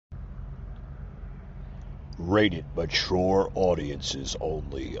Rated mature audiences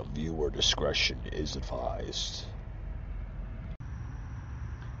only. Viewer discretion is advised.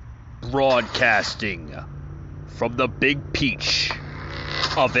 Broadcasting from the Big Peach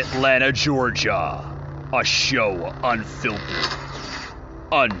of Atlanta, Georgia. A show unfiltered,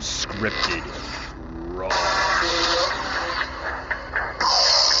 unscripted, raw.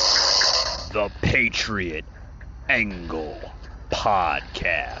 The Patriot Angle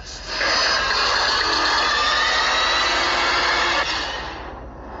Podcast.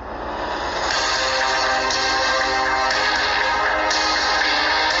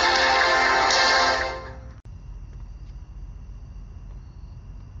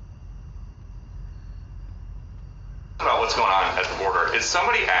 About what's going on at the border. Is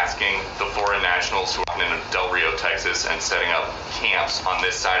somebody asking the foreign nationals who are in Del Rio, Texas, and setting up camps on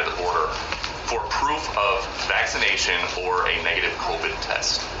this side of the border for proof of vaccination or a negative COVID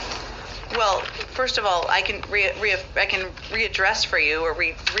test? Well, first of all, I can readdress for you or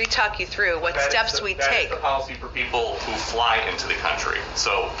re-talk you through what steps we take. That is the policy for people who fly into the country.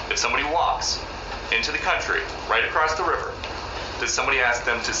 So if somebody walks into the country right across the river, does somebody ask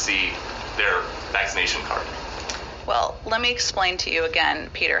them to see their vaccination card? Well, let me explain to you again,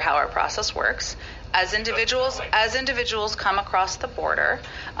 Peter, how our process works. As individuals come across the border,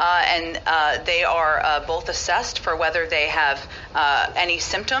 and they are both assessed for whether they have any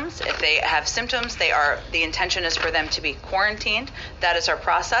symptoms. If they have symptoms, the intention is for them to be quarantined. That is our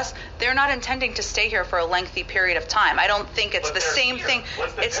process. They're not intending to stay here for a lengthy period of time. I don't think it's the same thing.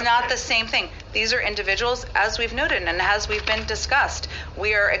 It's not the same thing. These are individuals, as we've noted and as we've been discussed.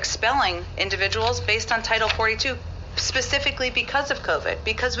 We are expelling individuals based on Title 42. Specifically because of COVID,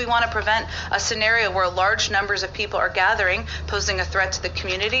 because we want to prevent a scenario where large numbers of people are gathering, posing a threat to the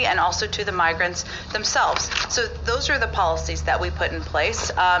community and also to the migrants themselves. So those are the policies that we put in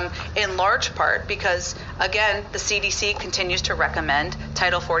place, in large part because, again, the CDC continues to recommend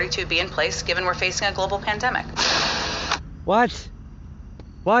Title 42 be in place given we're facing a global pandemic. What?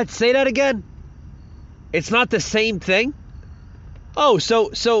 Say that again? It's not the same thing? Oh,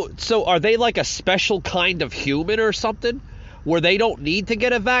 so are they like a special kind of human or something where they don't need to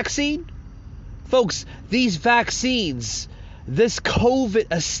get a vaccine? Folks, these vaccines, this COVID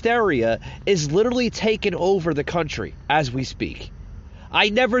hysteria is literally taking over the country as we speak. I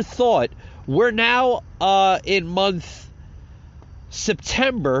never thought we're now in month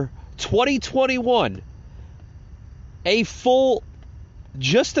September 2021, a full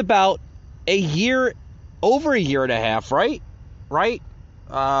just about a year, over a year and a half, right? Right?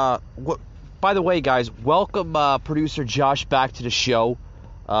 By the way, guys, welcome producer Josh back to the show.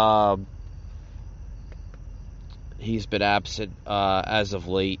 He's been absent as of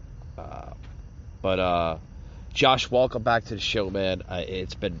late. But Josh, welcome back to the show, man.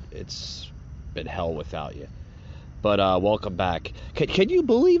 It's been hell without you. But welcome back. Can you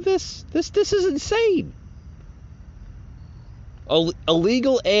believe this? This is insane.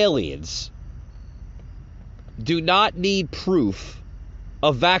 Illegal aliens do not need proof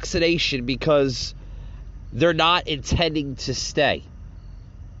of vaccination because they're not intending to stay.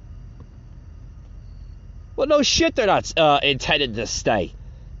 Well, no shit, they're not intended to stay.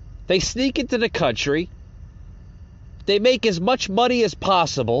 They sneak into the country, they make as much money as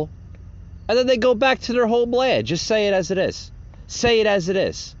possible, and then they go back to their homeland. Just say it as it is. Say it as it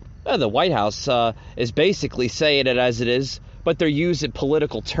is. Well, the White House is basically saying it as it is, but they're using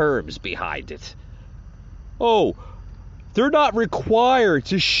political terms behind it. Oh, they're not required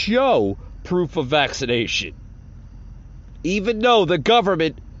to show proof of vaccination. Even though the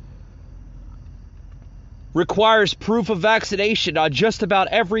government requires proof of vaccination on just about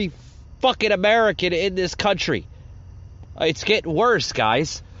every fucking American in this country. It's getting worse,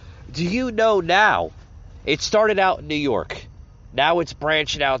 guys. Do you know now? It started out in New York. Now it's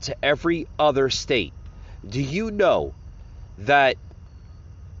branching out to every other state. Do you know that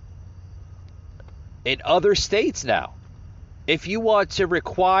in other states now, if you want to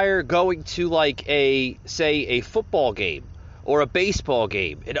require going to like a football game or a baseball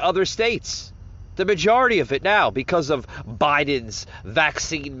game in other states, the majority of it now, because of Biden's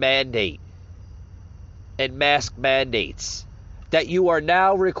vaccine mandate and mask mandates, that you are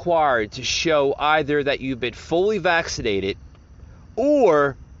now required to show either that you've been fully vaccinated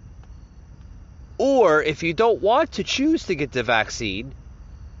or if you don't want to choose to get the vaccine,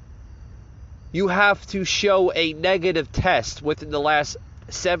 you have to show a negative test within the last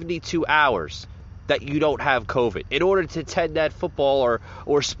 72 hours that you don't have COVID in order to attend that football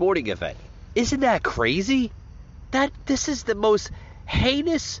or sporting event. Isn't that crazy? This is the most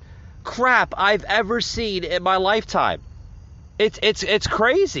heinous crap I've ever seen in my lifetime. It's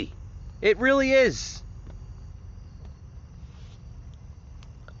crazy. It really is.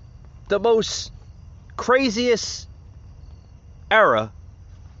 the most craziest era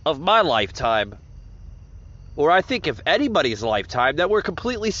of my lifetime, or I think of anybody's lifetime, that we're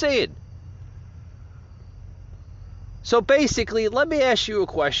completely seeing. So basically, let me ask you a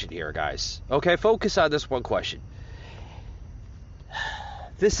question here, guys. Okay, focus on this one question.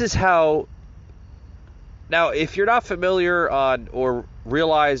 This is how... Now, if you're not familiar on or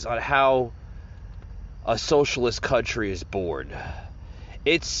realize on how a socialist country is born,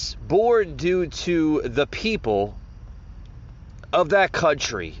 it's born due to the people of that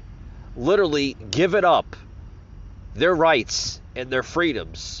country literally giving up their rights and their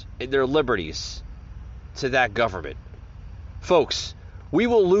freedoms and their liberties to that government. Folks, we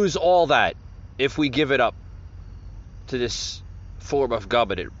will lose all that if we give it up to this form of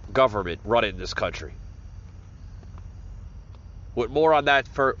government running this country. With more on that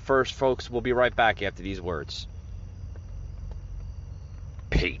first, folks, we'll be right back after these words.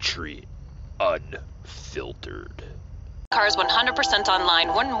 Patriot Unfiltered. Cars 100%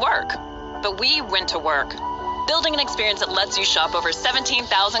 online wouldn't work, but we went to work, building an experience that lets you shop over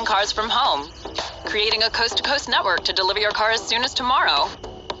 17,000 cars from home, creating a coast-to-coast network to deliver your car as soon as tomorrow,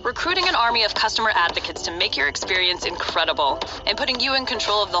 recruiting an army of customer advocates to make your experience incredible, and putting you in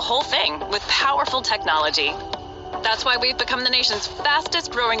control of the whole thing with powerful technology. That's why we've become the nation's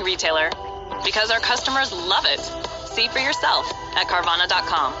fastest growing retailer, because our customers love it. See for yourself at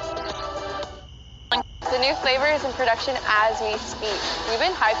Carvana.com. The new flavor is in production as we speak. We've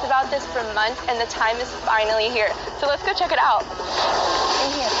been hyped about this for months, and the time is finally here. So let's go check it out.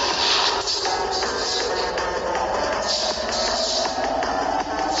 In here.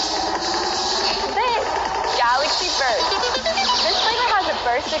 This Galaxy Burst. This flavor has a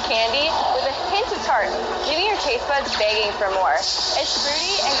burst of candy with a hint of tart, leaving your taste buds begging for more. It's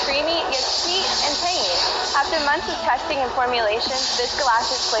fruity and creamy, yet sweet and tangy. After months of testing and formulation, this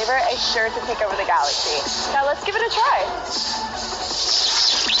galactic flavor is sure to take over the galaxy. Now let's give it a try.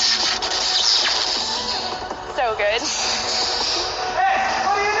 So good. Hey,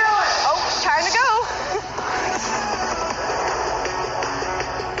 what are you doing? Oh, time to go.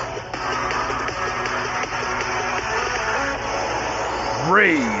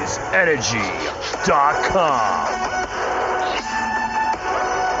 RaiseEnergy.com.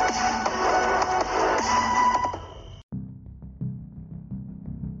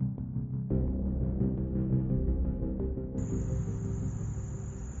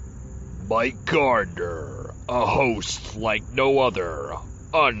 Mike Gardner, a host like no other,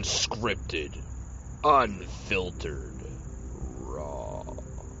 unscripted, unfiltered, raw.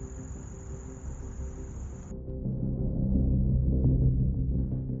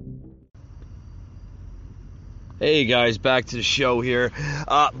 Hey guys, back to the show here.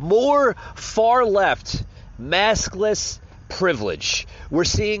 More far left maskless privilege. We're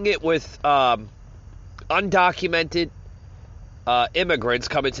seeing it with undocumented immigrants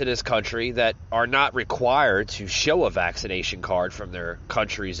coming to this country that are not required to show a vaccination card from their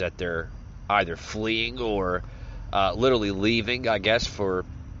countries that they're either fleeing or literally leaving, I guess, for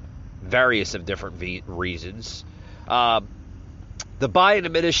various of different reasons. The Biden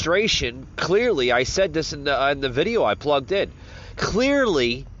administration clearly, I said this in the video I plugged in,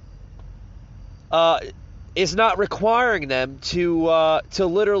 clearly is not requiring them to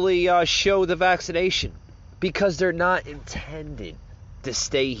literally show the vaccination because they're not intended to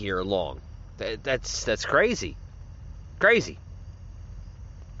stay here long. That's crazy. Crazy.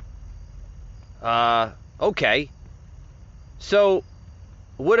 Okay. So,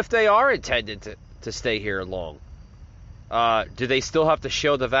 what if they are intended to stay here long? Do they still have to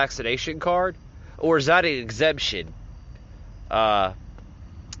show the vaccination card? Or is that an exemption?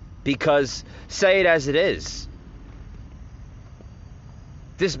 Because, say it as it is,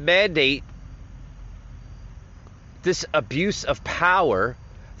 this mandate, this abuse of power,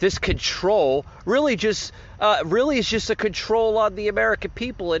 this control, really is just a control on the American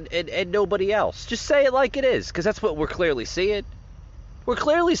people and nobody else. Just say it like it is, because that's what we're clearly seeing. We're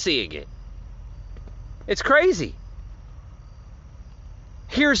clearly seeing it. It's crazy.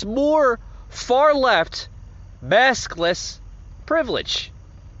 Here's more far-left, maskless privilege.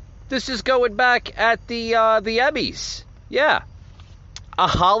 This is going back at the Emmys. Yeah. A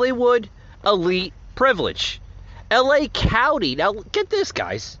Hollywood elite privilege. L.A. County. Now, get this,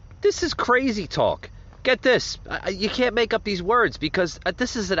 guys. This is crazy talk. Get this. You can't make up these words because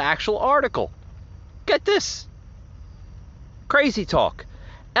this is an actual article. Get this. Crazy talk.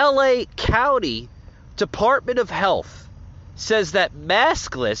 L.A. County Department of Health says that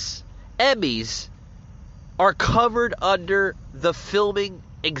maskless Emmys are covered under the filming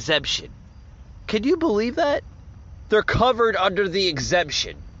exemption. Can you believe that? They're covered under the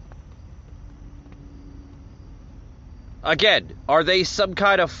exemption. Again, are they some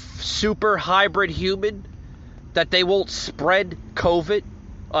kind of super hybrid human that they won't spread COVID?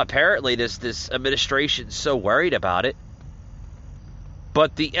 Well, apparently this administration's so worried about it.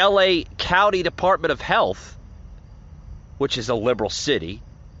 But the LA County Department of Health, which is a liberal city,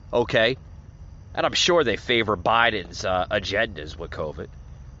 okay, and I'm sure they favor Biden's agendas with COVID,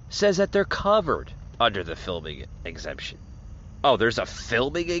 says that they're covered under the filming exemption. Oh, there's a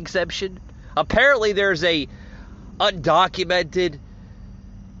filming exemption? Apparently there's a undocumented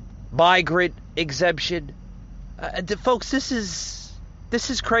migrant exemption. Folks, this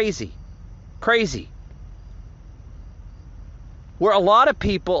is crazy. Crazy. Where a lot of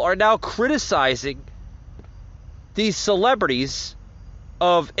people are now criticizing these celebrities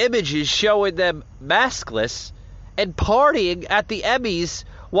of images showing them maskless and partying at the Emmys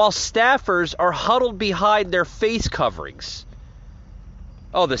while staffers are huddled behind their face coverings.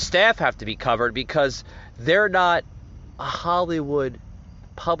 Oh, the staff have to be covered because they're not a Hollywood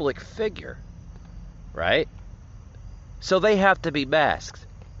public figure, right? So they have to be masked.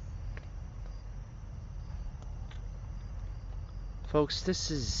 Folks, this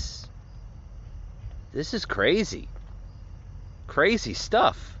is crazy. Crazy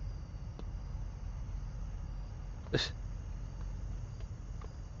stuff.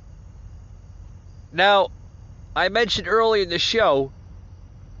 Now, I mentioned earlier in the show,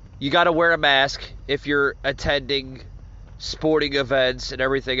 you got to wear a mask if you're attending sporting events and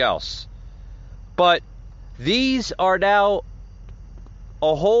everything else. But these are now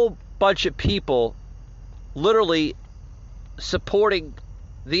a whole bunch of people literally supporting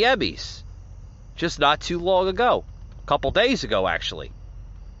the Emmys just not too long ago. A couple days ago, actually.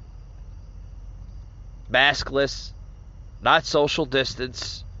 Maskless, not social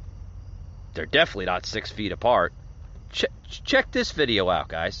distance. They're definitely not 6 feet apart. Check this video out,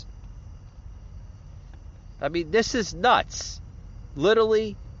 guys. I mean, this is nuts.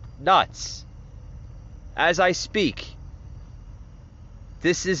 Literally nuts. As I speak,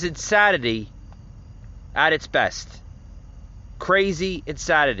 this is insanity at its best. Crazy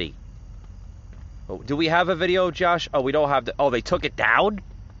insanity. Oh, do we have a video, Josh? Oh, we don't have the... Oh, they took it down?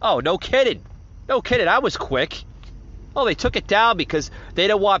 Oh, no kidding. No kidding. That was quick. Oh, they took it down because they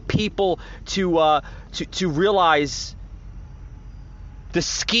don't want people to realize the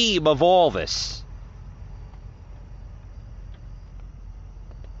scheme of all this.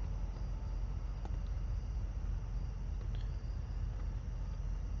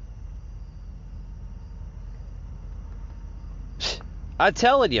 I'm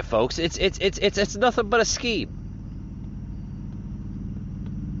telling you, folks, it's nothing but a scheme.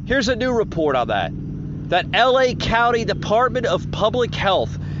 Here's a new report on that. That LA County Department of Public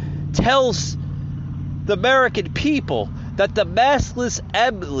Health tells the American people that the maskless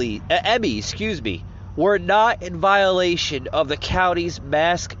Emmys, were not in violation of the county's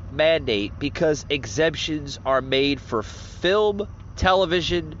mask mandate because exemptions are made for film,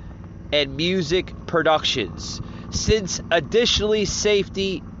 television, and music productions. Since additionally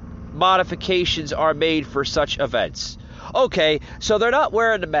safety modifications are made for such events. Okay, so they're not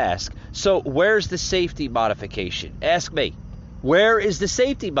wearing a mask. So where's the safety modification? Ask me. Where is the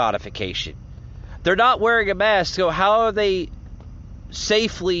safety modification? They're not wearing a mask, so how are they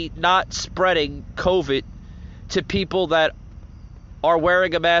safely not spreading COVID to people that are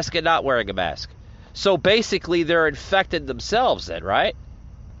wearing a mask and not wearing a mask? So basically they're infecting themselves then, right?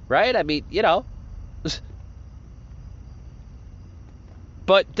 Right? I mean, you know.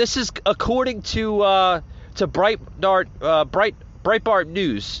 But this is according to Breitbart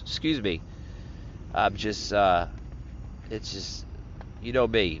News. Excuse me. I'm just it's just, you know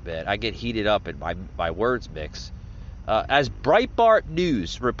me, man. I get heated up and my words mix. As Breitbart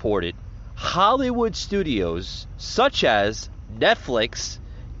News reported, Hollywood studios such as Netflix,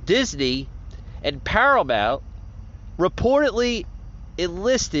 Disney, and Paramount reportedly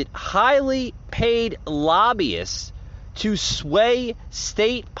enlisted highly paid lobbyists to sway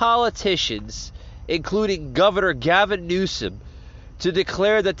state politicians, including Governor Gavin Newsom, to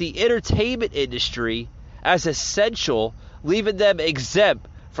declare that the entertainment industry as essential, leaving them exempt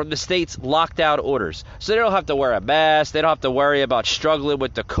from the state's lockdown orders. So they don't have to wear a mask, they don't have to worry about struggling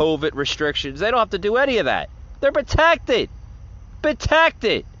with the COVID restrictions, they don't have to do any of that. They're protected.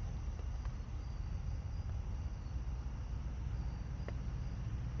 Protected.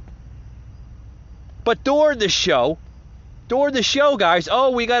 But during the show, guys,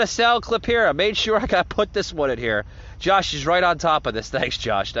 oh, we got a sound clip here. I made sure I got to put this one in here. Josh is right on top of this. Thanks,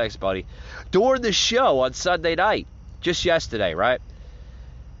 Josh. Thanks, buddy. During the show on Sunday night, just yesterday, right?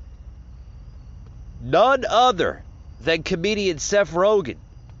 None other than comedian Seth Rogen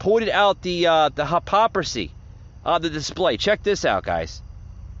pointed out the hypocrisy on the display. Check this out, guys.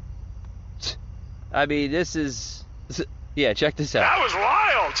 I mean, this is... Yeah, check this out. That was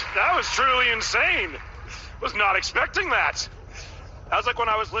wild. That was truly insane. Was not expecting that. That was like when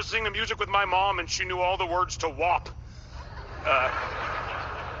I was listening to music with my mom and she knew all the words to WAP.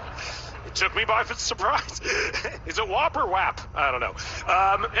 It took me by surprise. Is it WAP or WAP? I don't know.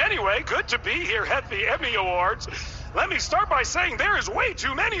 Anyway, good to be here at the Emmy Awards. Let me start by saying there is way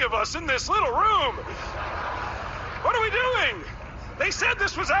too many of us in this little room. What are we doing? They said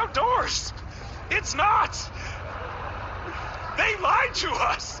this was outdoors. It's not. They lied to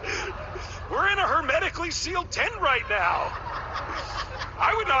us. We're in a hermetically sealed tent right now.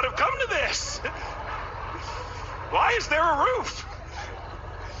 I would not have come to this. Why is there a roof?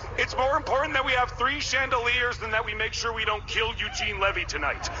 It's more important that we have 3 chandeliers than that we make sure we don't kill Eugene Levy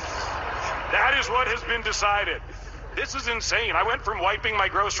tonight. That is what has been decided. This is insane. I went from wiping my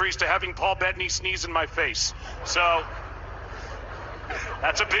groceries to having Paul Bettany sneeze in my face. So,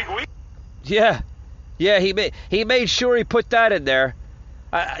 that's a big week. Yeah, he made sure he put that in there.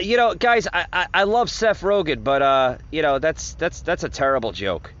 You know, guys, I love Seth Rogen, but you know, that's a terrible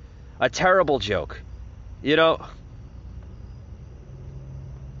joke. A terrible joke. You know,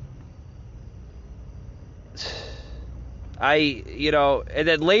 and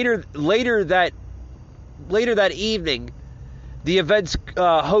then later that evening, the event's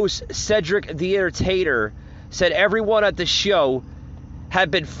host Cedric the Entertainer said everyone at the show had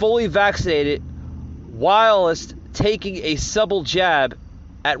been fully vaccinated whilst taking a subtle jab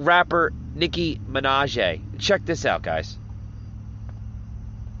at rapper Nicki Minaj. Check this out, guys.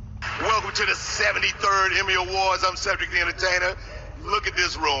 Welcome to the 73rd Emmy Awards. I'm Cedric the Entertainer. Look at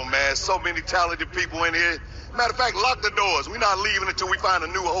this room, man. So many talented people in here. Matter of fact, lock the doors. We're not leaving until we find a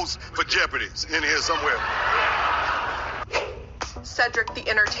new host for Jeopardy in here somewhere. Cedric the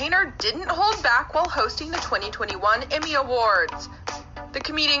Entertainer didn't hold back while hosting the 2021 Emmy Awards. The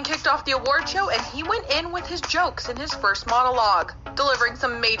comedian kicked off the award show and he went in with his jokes in his first monologue, delivering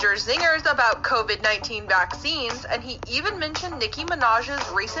some major zingers about COVID-19 vaccines, and he even mentioned Nicki Minaj's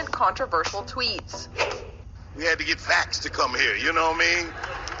recent controversial tweets. We had to get vaxxed to come here, you know what I mean?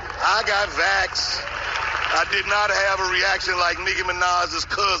 I got vaxxed. I did not have a reaction like Nicki Minaj's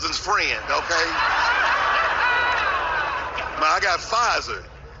cousin's friend, okay? I got Pfizer,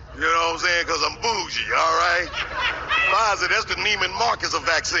 you know what I'm saying, because I'm bougie, all right? Pfizer, that's the Neiman Marcus of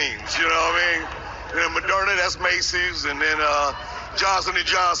vaccines, you know what I mean? And then Moderna, that's Macy's, and then Johnson &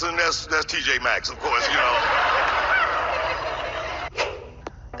 Johnson, that's TJ Maxx, of course, you know.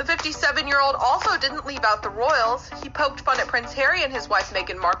 The 57-year-old also didn't leave out the royals. He poked fun at Prince Harry and his wife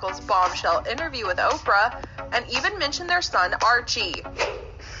Meghan Markle's bombshell interview with Oprah, and even mentioned their son Archie.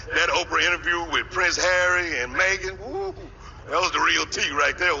 That Oprah interview with Prince Harry and Meghan, woo, that was the real tea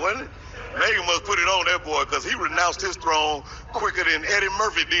right there, wasn't it? Meghan must put it on that boy because he renounced his throne quicker than Eddie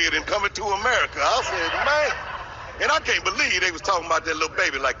Murphy did in Coming to America. I said, man. And I can't believe they was talking about that little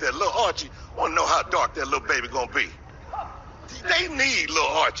baby like that. Little Archie, I want to know how dark that little baby gonna be. They need little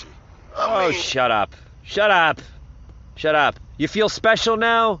Archie. I mean, shut up. Shut up. Shut up. You feel special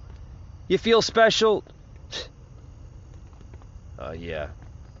now? You feel special? Oh, yeah.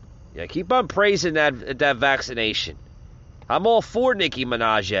 Yeah, keep on praising that vaccination. I'm all for Nicki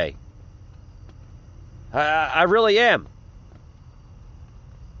Minaj. I really am.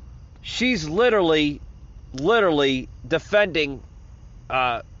 She's literally defending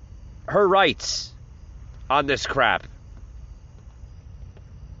her rights on this crap.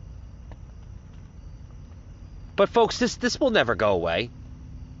 But folks, this will never go away.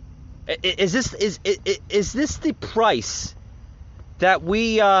 Is this the price that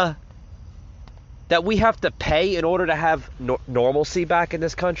we have to pay in order to have normalcy back in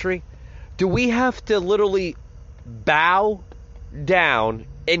this country? Do we have to literally bow down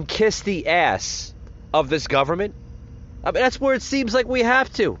and kiss the ass of this government? I mean, that's where it seems like we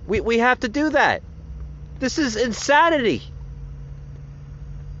have to. We have to do that. This is insanity.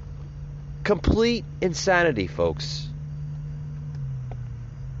 Complete insanity, folks.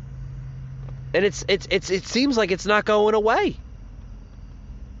 And it seems like it's not going away.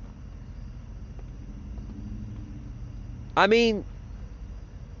 I mean,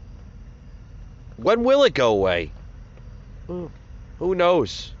 when will it go away? Who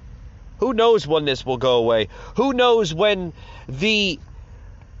knows? Who knows when this will go away? Who knows when their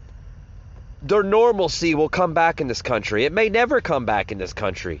normalcy will come back in this country? It may never come back in this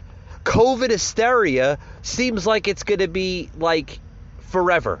country. COVID hysteria seems like it's going to be like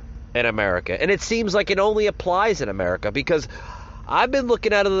forever in America. And it seems like it only applies in America because I've been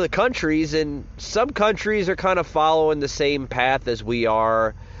looking at other countries, and some countries are kind of following the same path as we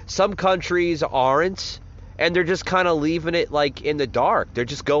are. Some countries aren't. and they're just kind of leaving it like in the dark. They're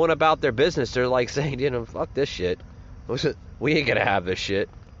just going about their business. They're like saying, fuck this shit. We ain't gonna have this shit,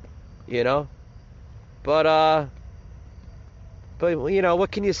 But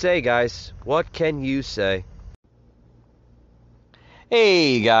what can you say, guys? What can you say?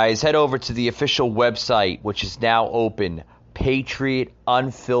 Hey guys, head over to the official website, which is now open,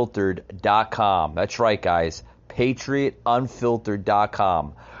 patriotunfiltered.com. That's right, guys,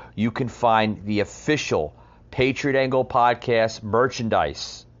 patriotunfiltered.com. You can find the official Patriot Angle Podcast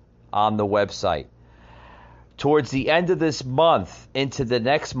merchandise on the website. Towards the end of this month into the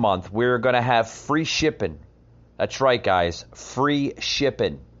next month, we're going to have free shipping. That's right, guys, free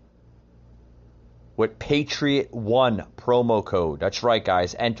shipping with Patriot1 promo code. That's right,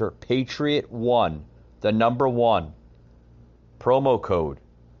 guys. Enter Patriot1, the number 1 promo code,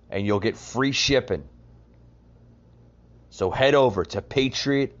 and you'll get free shipping. So head over to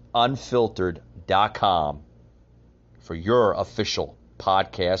patriotunfiltered.com for your official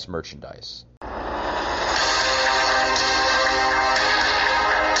podcast merchandise.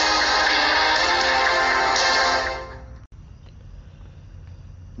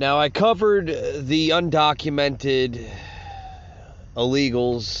 Now, I covered the undocumented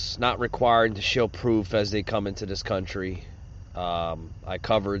illegals not required to show proof as they come into this country. I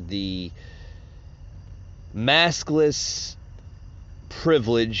covered the maskless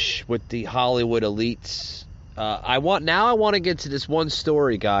privilege with the Hollywood elites. I want to get to this one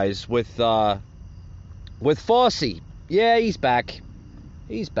story, guys, with Fauci. Yeah, he's back.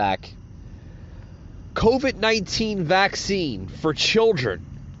 He's back. COVID-19 vaccine for children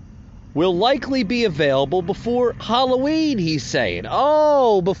will likely be available before Halloween, he's saying.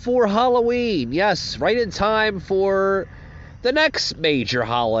 Oh, before Halloween. Yes, right in time for the next major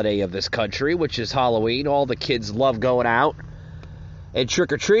holiday of this country, which is Halloween. All the kids love going out and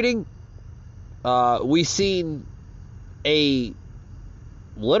trick-or-treating. We seen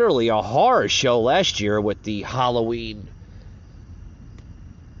literally a horror show last year with the Halloween,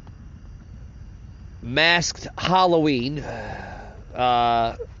 masked Halloween.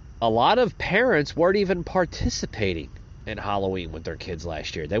 A lot of parents weren't even participating in Halloween with their kids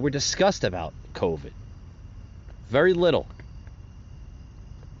last year. They were discussed about COVID. Very little.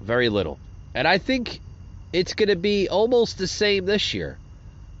 Very little. And I think it's going to be almost the same this year.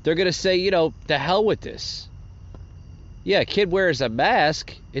 They're going to say, to hell with this. Yeah, kid wears a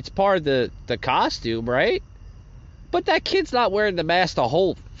mask. It's part of the costume, right? But that kid's not wearing the mask the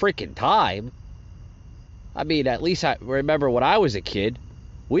whole freaking time. I mean, at least I remember when I was a kid.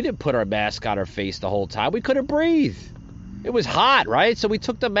 We didn't put our mask on our face the whole time. We couldn't breathe. It was hot, right? So we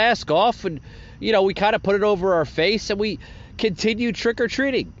took the mask off and, we kind of put it over our face and we continued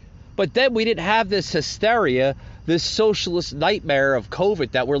trick-or-treating. But then we didn't have this hysteria, this socialist nightmare of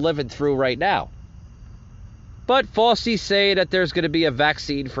COVID that we're living through right now. But Fauci's saying that there's going to be a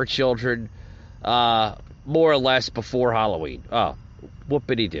vaccine for children more or less before Halloween. Oh,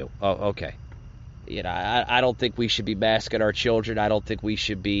 whoopity-doo. Oh, okay. I don't think we should be masking our children. I don't think we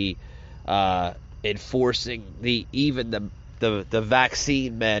should be enforcing the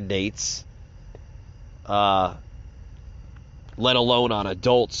vaccine mandates, let alone on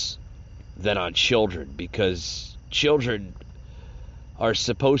adults, than on children, because children are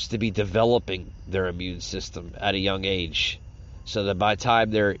supposed to be developing their immune system at a young age, so that by the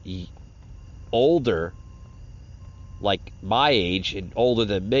time they're older, like my age and older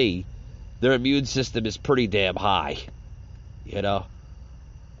than me, their immune system is pretty damn high,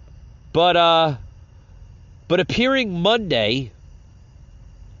 But appearing Monday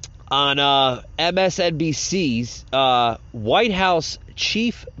on MSNBC's White House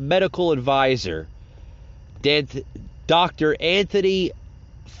Chief Medical Advisor, Dr. Anthony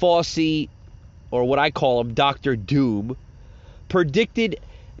Fauci, or what I call him, Dr. Doom, predicted.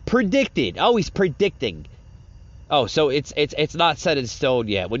 Oh, he's predicting. Oh, so it's not set in stone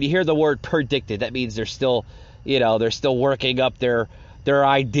yet. When you hear the word predicted, that means they're still working up their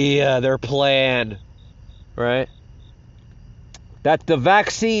idea, their plan, right? That the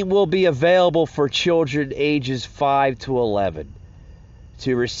vaccine will be available for children ages 5 to 11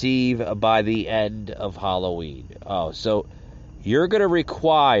 to receive by the end of Halloween. Oh, so you're going to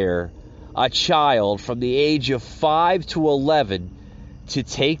require a child from the age of 5 to 11 to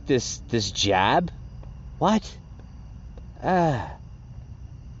take this jab? What?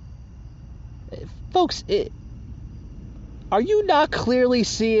 Folks, are you not clearly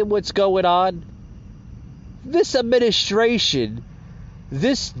seeing what's going on? This administration,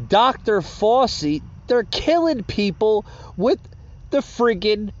 this Dr. Fauci, they're killing people with the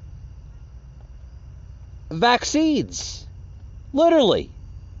friggin' vaccines. Literally.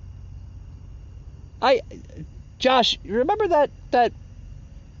 Josh, remember that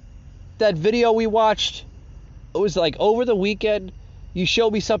video we watched? It was like over the weekend. You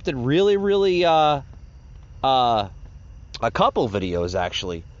showed me something really, really, a couple videos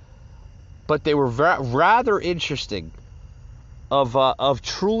actually, but they were rather interesting of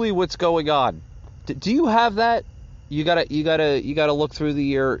truly what's going on. Do you have that? You gotta look through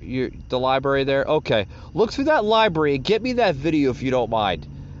the library there. Okay, look through that library and get me that video if you don't mind,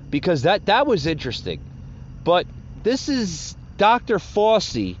 because that was interesting. But this is Dr.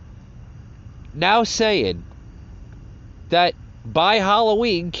 Fauci now saying that by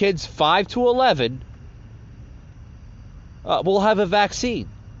Halloween, kids 5 to 11 will have a vaccine.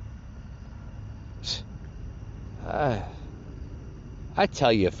 I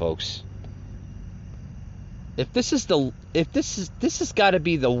tell you, folks, if this has got to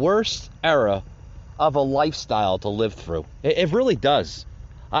be the worst era of a lifestyle to live through. It really does.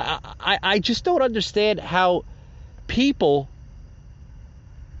 I just don't understand how people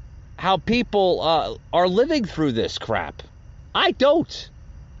are living through this crap. I don't.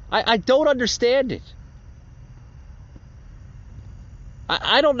 I don't understand it.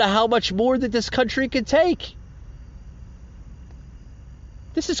 I don't know how much more that this country can take.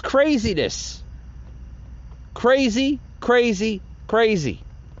 This is craziness. Crazy, crazy, crazy.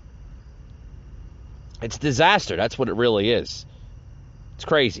 It's disaster. That's what it really is. It's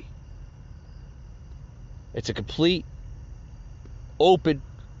crazy. It's a complete, open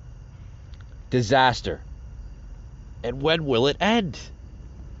disaster. And when will it end?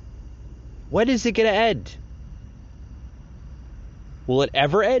 When is it going to end? Will it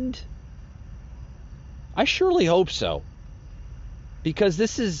ever end? I surely hope so. Because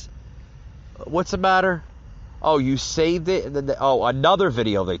this is... What's the matter? Oh, you saved it? And then another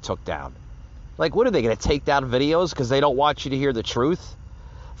video they took down. Like, what are they going to take down videos because they don't want you to hear the truth?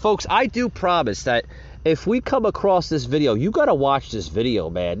 Folks, I do promise that if we come across this video, you got to watch this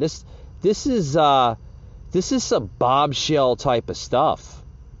video, man. This is some bombshell type of stuff.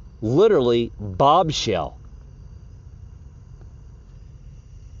 Literally bombshell.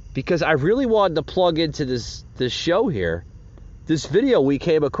 Because I really wanted to plug into this show here, this video we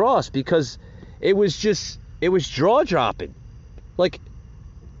came across, because it was jaw-dropping. Like,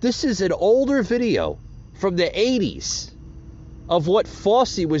 this is an older video from the 80s of what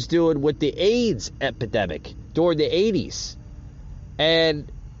Fauci was doing with the AIDS epidemic during the 80s.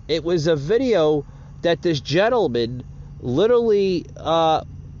 And it was a video that this gentleman literally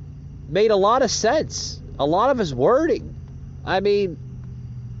made a lot of sense. A lot of his wording. I mean,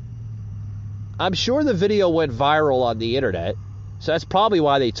 I'm sure the video went viral on the internet, so that's probably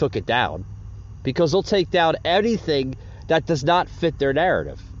why they took it down. Because they'll take down anything that does not fit their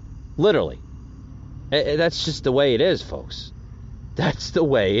narrative. Literally. And that's just the way it is, folks. That's the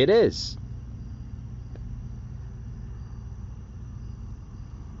way it is.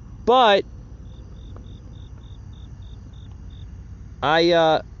 But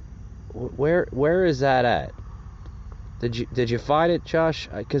where is that at? Did you find it, Josh?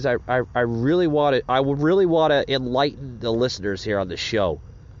 Because I really want to. I would really want to enlighten the listeners here on the show.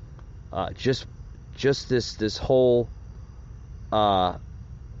 Just this whole this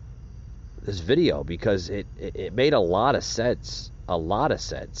video, because it made a lot of sense. A lot of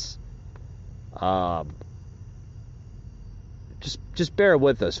sense. Just bear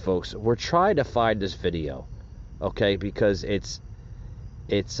with us, folks. We're trying to find this video, okay? Because it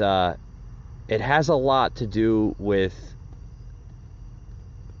has a lot to do with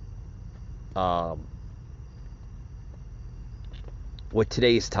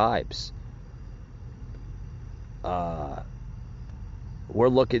today's times. We're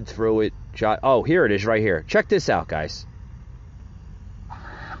looking through it. Oh, here it is right here. Check this out, guys.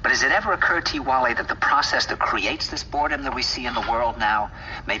 But has it ever occurred to you, Wally, that the process that creates this boredom that we see in the world now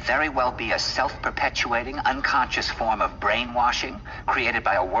may very well be a self-perpetuating, unconscious form of brainwashing created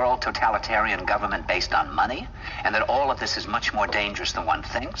by a world totalitarian government based on money, and that all of this is much more dangerous than one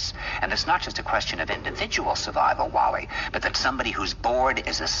thinks, and it's not just a question of individual survival, Wally, but that somebody who's bored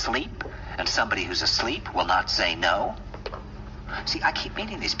is asleep, and somebody who's asleep will not say no? See, I keep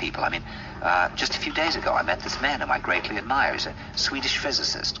meeting these people. I mean, just a few days ago, I met this man whom I greatly admire. He's a Swedish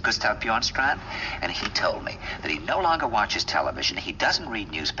physicist, Gustav Bjornstrand, and he told me that he no longer watches television, he doesn't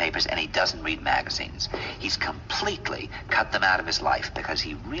read newspapers, and he doesn't read magazines. He's completely cut them out of his life because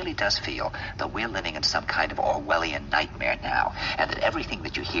he really does feel that we're living in some kind of Orwellian nightmare now, and that everything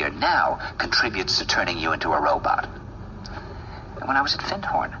that you hear now contributes to turning you into a robot. And when I was at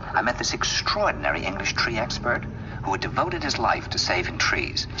Findhorn, I met this extraordinary English tree expert who had devoted his life to saving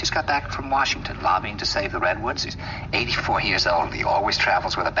trees. Just got back from Washington, lobbying to save the redwoods. He's 84 years old. He always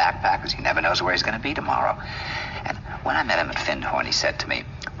travels with a backpack because he never knows where he's going to be tomorrow. And when I met him at Findhorn, he said to me,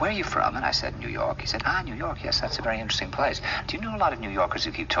 "Where are you from?" And I said, "New York." He said, "New York, yes, that's a very interesting place. Do you know a lot of New Yorkers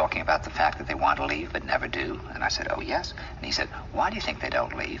who keep talking about the fact that they want to leave but never do?" And I said, "Oh, yes." And he said, "Why do you think they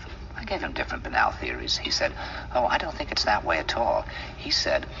don't leave?" I gave him different banal theories. He said, "Oh, I don't think it's that way at all." He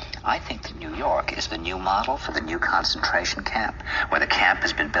said, "I think that New York is the new model for the new concentration camp, where the camp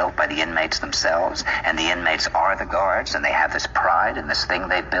has been built by the inmates themselves, and the inmates are the guards, and they have this pride in this thing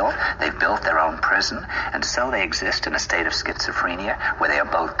they've built. They've built their own prison, and so they exist in a state of schizophrenia, where they are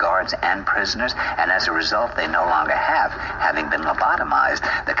both guards and prisoners, and as a result, they no longer have, having been lobotomized,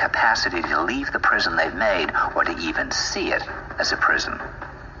 the capacity to leave the prison they've made, or to even see it as a prison."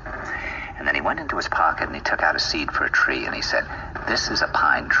 And then he went into his pocket and he took out a seed for a tree and he said, "This is a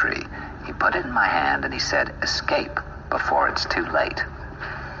pine tree." He put it in my hand and he said, "Escape before it's too late."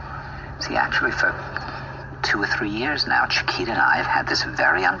 See, actually for 2 or 3 years now, Chiquita and I have had this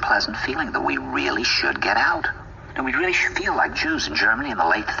very unpleasant feeling that we really should get out. And we really should feel like Jews in Germany in the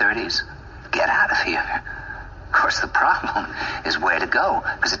late 30s. Get out of here. Of course, the problem is where to go,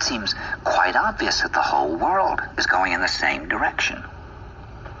 because it seems quite obvious that the whole world is going in the same direction.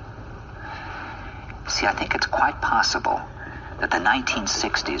 See, I think it's quite possible that the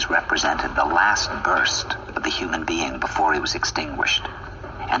 1960s represented the last burst of the human being before he was extinguished,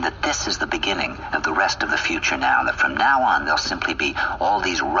 and that this is the beginning of the rest of the future now, that from now on there'll simply be all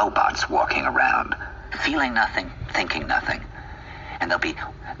these robots walking around, feeling nothing, thinking nothing, and there'll be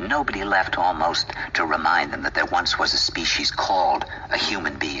nobody left almost to remind them that there once was a species called a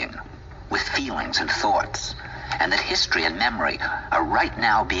human being, with feelings and thoughts, and that history and memory are right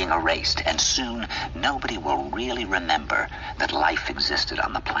now being erased, and soon nobody will really remember that life existed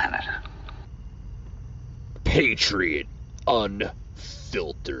on the planet. Patriot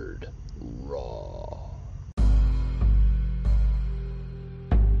Unfiltered Raw.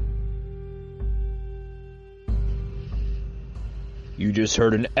 You just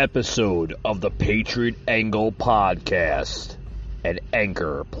heard an episode of the Patriot Angle Podcast, an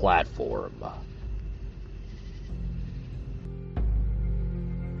Anchor platform.